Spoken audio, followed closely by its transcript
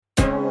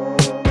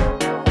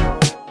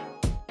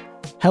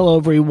Hello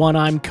everyone,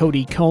 I'm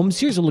Cody Combs.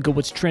 Here's a look at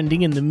what's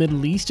trending in the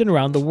Middle East and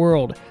around the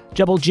world.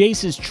 Jebel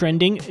Jais is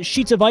trending.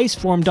 Sheets of ice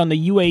formed on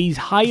the UAE's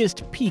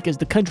highest peak as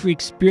the country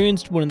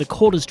experienced one of the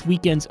coldest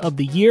weekends of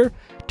the year.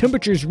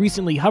 Temperatures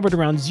recently hovered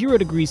around 0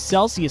 degrees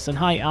Celsius in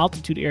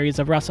high-altitude areas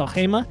of Ras Al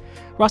Khaimah.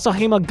 Ras Al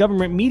Khaimah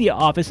government media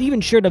office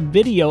even shared a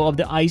video of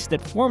the ice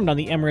that formed on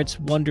the Emirates'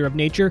 Wonder of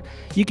Nature.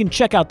 You can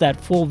check out that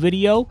full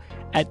video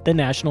at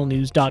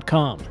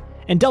thenationalnews.com.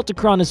 And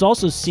Deltacron is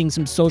also seeing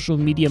some social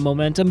media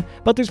momentum,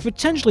 but there's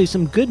potentially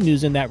some good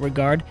news in that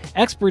regard.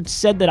 Experts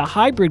said that a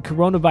hybrid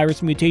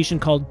coronavirus mutation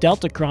called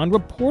Deltacron,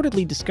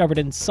 reportedly discovered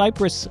in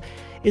Cyprus,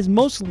 is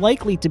most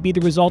likely to be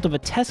the result of a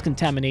test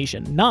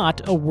contamination,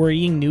 not a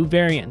worrying new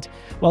variant.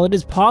 While it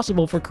is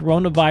possible for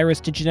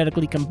coronavirus to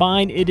genetically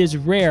combine, it is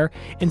rare,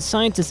 and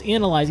scientists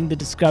analyzing the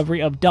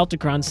discovery of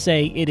Deltacron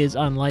say it is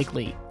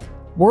unlikely.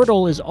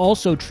 Wordle is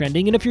also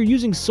trending, and if you're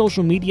using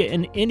social media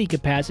in any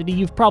capacity,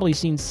 you've probably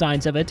seen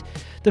signs of it.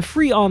 The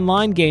free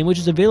online game, which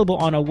is available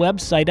on a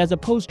website as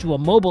opposed to a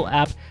mobile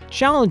app,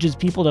 challenges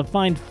people to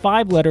find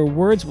 5-letter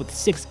words with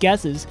 6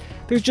 guesses.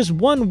 There's just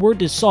one word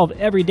to solve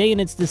every day, and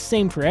it's the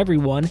same for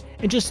everyone.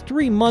 In just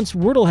 3 months,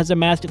 Wordle has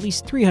amassed at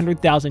least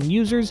 300,000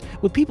 users,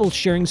 with people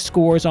sharing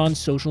scores on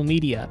social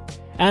media.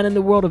 And in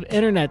the world of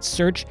internet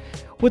search,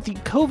 with the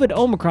COVID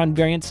Omicron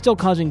variant still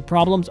causing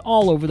problems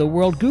all over the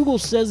world, Google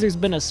says there's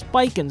been a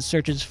spike in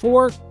searches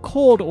for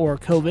cold or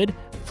COVID,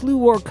 flu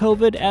or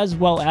COVID, as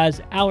well as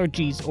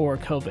allergies or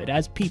COVID,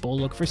 as people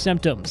look for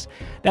symptoms.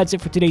 That's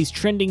it for today's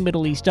Trending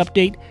Middle East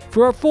update.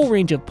 For our full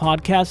range of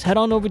podcasts, head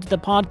on over to the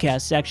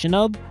podcast section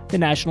of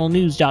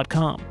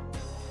thenationalnews.com.